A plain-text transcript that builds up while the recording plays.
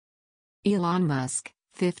Elon Musk,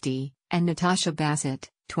 50, and Natasha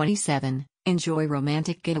Bassett, 27, enjoy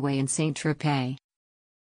romantic getaway in Saint-Tropez.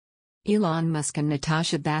 Elon Musk and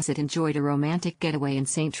Natasha Bassett enjoyed a romantic getaway in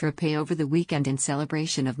Saint-Tropez over the weekend in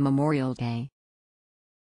celebration of Memorial Day.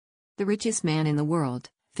 The richest man in the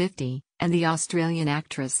world, 50, and the Australian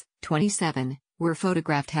actress, 27, were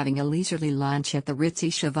photographed having a leisurely lunch at the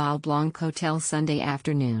ritzy Cheval Blanc Hotel Sunday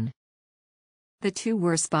afternoon. The two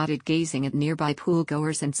were spotted gazing at nearby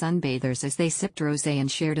poolgoers and sunbathers as they sipped rosé and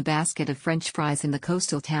shared a basket of French fries in the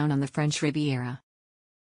coastal town on the French Riviera.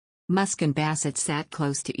 Musk and Bassett sat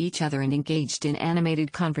close to each other and engaged in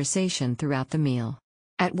animated conversation throughout the meal.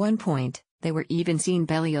 At one point, they were even seen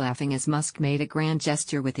belly laughing as Musk made a grand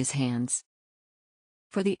gesture with his hands.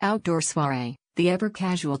 For the outdoor soiree, the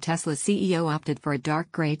ever-casual Tesla CEO opted for a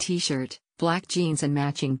dark gray t-shirt, black jeans and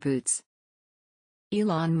matching boots.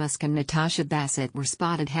 Elon Musk and Natasha Bassett were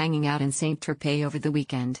spotted hanging out in Saint-Tropez over the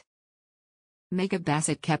weekend. Mega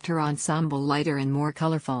Bassett kept her ensemble lighter and more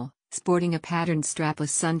colorful, sporting a patterned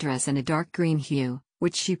strapless sundress in a dark green hue,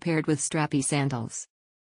 which she paired with strappy sandals.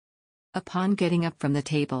 Upon getting up from the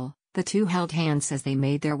table, the two held hands as they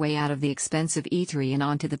made their way out of the expensive eatery and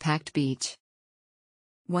onto the packed beach.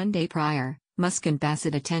 One day prior, Musk and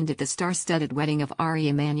Bassett attended the star-studded wedding of Ari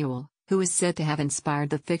Emanuel, who is said to have inspired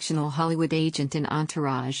the fictional Hollywood agent in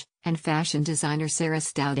Entourage, and fashion designer Sarah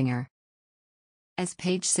Staudinger. As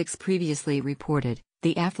Page 6 previously reported,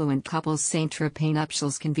 the affluent couple's Saint-Tropez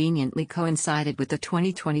nuptials conveniently coincided with the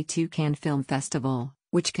 2022 Cannes Film Festival,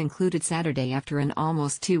 which concluded Saturday after an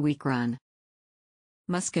almost two-week run.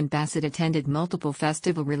 Musk and Bassett attended multiple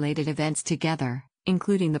festival-related events together,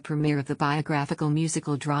 including the premiere of the biographical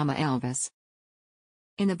musical drama Elvis.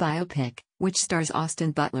 In the biopic, which stars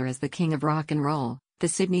Austin Butler as the king of rock and roll, the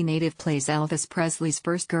Sydney native plays Elvis Presley's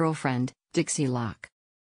first girlfriend, Dixie Locke.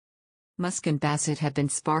 Musk and Bassett have been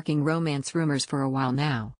sparking romance rumors for a while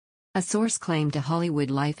now. A source claimed to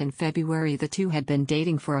Hollywood Life in February the two had been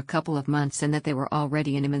dating for a couple of months and that they were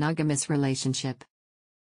already in a monogamous relationship.